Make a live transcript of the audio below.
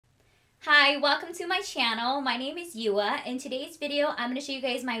Hi, welcome to my channel. My name is Yua. In today's video, I'm going to show you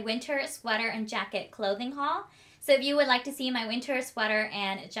guys my winter sweater and jacket clothing haul. So if you would like to see my winter sweater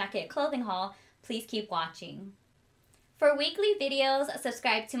and jacket clothing haul, please keep watching. For weekly videos,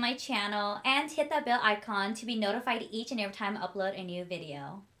 subscribe to my channel and hit that bell icon to be notified each and every time I upload a new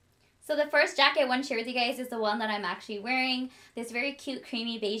video. So the first jacket I want to share with you guys is the one that I'm actually wearing. This very cute,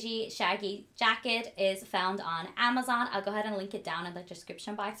 creamy, beigey, shaggy jacket is found on Amazon. I'll go ahead and link it down in the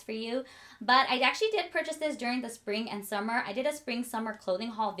description box for you. But I actually did purchase this during the spring and summer. I did a spring-summer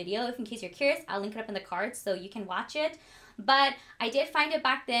clothing haul video. If in case you're curious, I'll link it up in the cards so you can watch it. But I did find it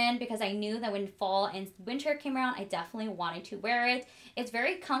back then because I knew that when fall and winter came around, I definitely wanted to wear it. It's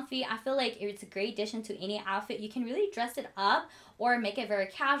very comfy. I feel like it's a great addition to any outfit. You can really dress it up or make it very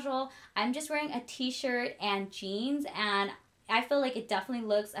casual. I'm just wearing a t-shirt and jeans, and I feel like it definitely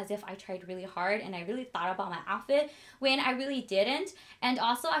looks as if I tried really hard and I really thought about my outfit when I really didn't. And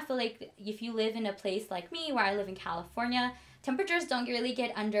also I feel like if you live in a place like me where I live in California, temperatures don't really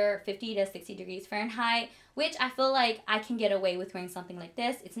get under 50 to 60 degrees Fahrenheit, which I feel like I can get away with wearing something like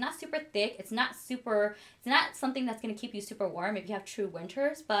this. It's not super thick. It's not something that's going to keep you super warm if you have true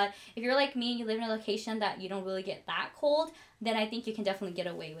winters. But if you're like me and you live in a location that you don't really get that cold, then I think you can definitely get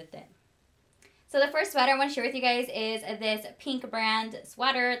away with it. So the first sweater I want to share with you guys is this pink brand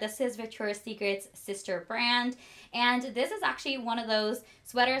sweater. This is Victoria's Secret's sister brand. And this is actually one of those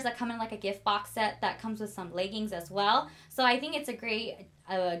sweaters that come in like a gift box set that comes with some leggings as well. So I think it's a great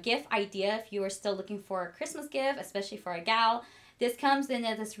gift idea if you are still looking for a Christmas gift, especially for a gal. This comes in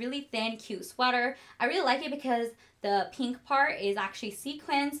this really thin, cute sweater. I really like it because the pink part is actually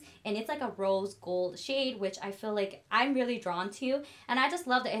sequins and it's like a rose gold shade, which I feel like I'm really drawn to. And I just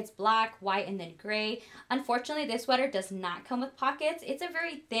love that it's black, white, and then gray. Unfortunately, this sweater does not come with pockets. It's a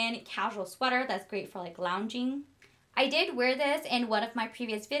very thin, casual sweater that's great for like lounging. I did wear this in one of my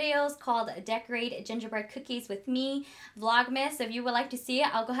previous videos called Decorate Gingerbread Cookies with Me Vlogmas. So if you would like to see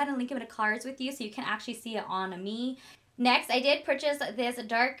it, I'll go ahead and link it in the cards with you so you can actually see it on me. Next, I did purchase this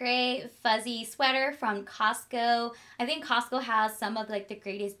dark gray fuzzy sweater from Costco. I think Costco has some of like the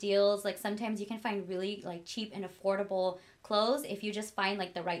greatest deals. Like sometimes you can find really like cheap and affordable clothes if you just find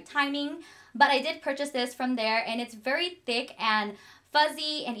like the right timing. But I did purchase this from there, and it's very thick and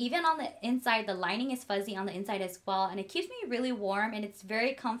fuzzy, and even on the inside the lining is fuzzy on the inside as well, and it keeps me really warm and it's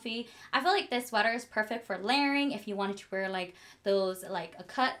very comfy. I feel like this sweater is perfect for layering if you wanted to wear like those like a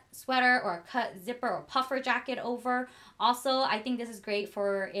cut sweater or a cut zipper or puffer jacket over. Also, I think this is great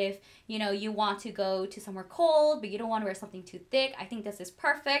for if you want to go to somewhere cold but you don't want to wear something too thick. I think this is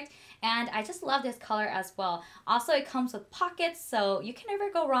perfect, and I just love this color as well. Also, it comes with pockets, so you can never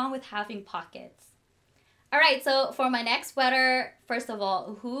go wrong with having pockets. Alright, so for my next sweater, first of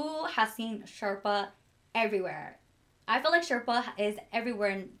all, who has seen Sherpa everywhere? I feel like Sherpa is everywhere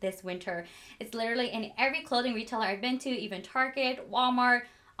in this winter. It's literally in every clothing retailer I've been to, even Target, Walmart,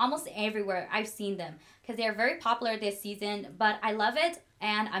 almost everywhere I've seen them because they're very popular this season, but I love it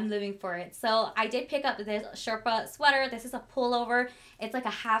and I'm living for it. So I did pick up this Sherpa sweater. This is a pullover. It's like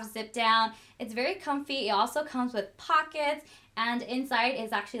a half zip down. It's very comfy. It also comes with pockets, and inside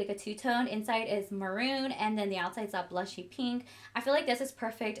is actually like a two-tone. Inside is maroon, and then the outside is a blushy pink. I feel like this is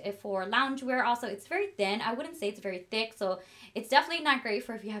perfect for loungewear. Also, it's very thin. I wouldn't say it's very thick, so it's definitely not great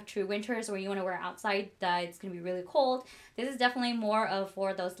for if you have true winters or you want to wear outside that it's going to be really cold. This is definitely more of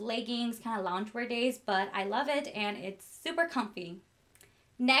for those leggings, kind of loungewear days, but I love it and it's super comfy.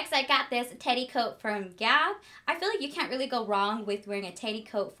 Next, I got this teddy coat from Gap. I feel like you can't really go wrong with wearing a teddy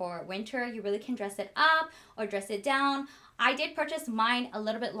coat for winter. You really can dress it up or dress it down. I did purchase mine a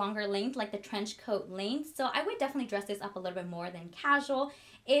little bit longer length, like the trench coat length, so I would definitely dress this up a little bit more than casual.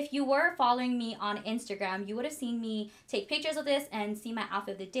 If you were following me on Instagram, you would have seen me take pictures of this and see my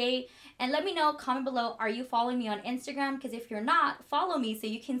outfit of the day. And let me know, comment below, are you following me on Instagram? Because if you're not, follow me so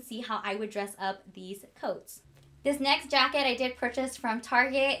you can see how I would dress up these coats. This next jacket I did purchase from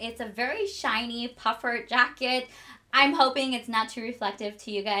Target. It's a very shiny puffer jacket. I'm hoping it's not too reflective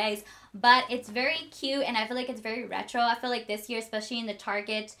to you guys, but it's very cute and I feel like it's very retro. I feel like this year, especially in the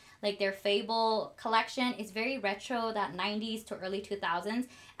Target, like their Fable collection, is very retro, that 90s to early 2000s, and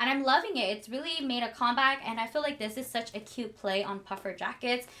I'm loving it. It's really made a comeback, and I feel like this is such a cute play on puffer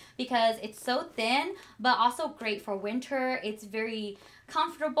jackets because it's so thin but also great for winter. It's very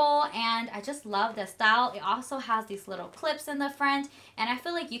comfortable and I just love the style. It also has these little clips in the front, and I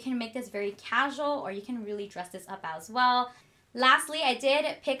feel like you can make this very casual or you can really dress this up as well. Lastly, I did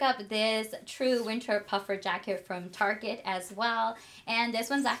pick up this true winter puffer jacket from Target as well, and this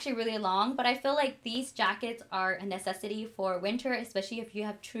one's actually really long, but I feel like these jackets are a necessity for winter, especially if you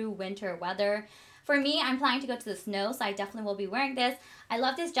have true winter weather. For me, I'm planning to go to the snow, so I definitely will be wearing this. I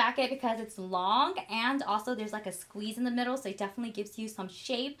love this jacket because it's long and also there's like a squeeze in the middle, so it definitely gives you some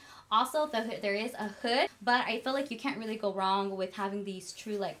shape. Also, there is a hood, but I feel like you can't really go wrong with having these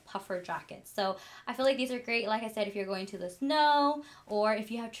true like puffer jackets. So I feel like these are great, like I said, if you're going to the snow or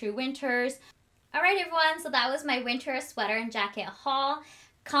if you have true winters. Alright everyone, so that was my winter sweater and jacket haul.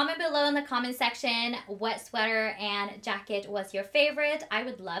 Comment below in the comment section what sweater and jacket was your favorite. I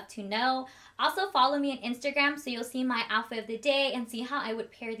would love to know. Also follow me on Instagram so you'll see my outfit of the day and see how I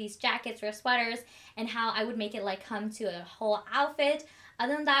would pair these jackets or sweaters and how I would make it like come to a whole outfit.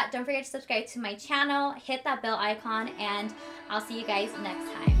 Other than that, don't forget to subscribe to my channel, hit that bell icon, and I'll see you guys next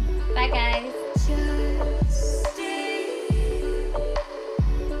time. Bye guys!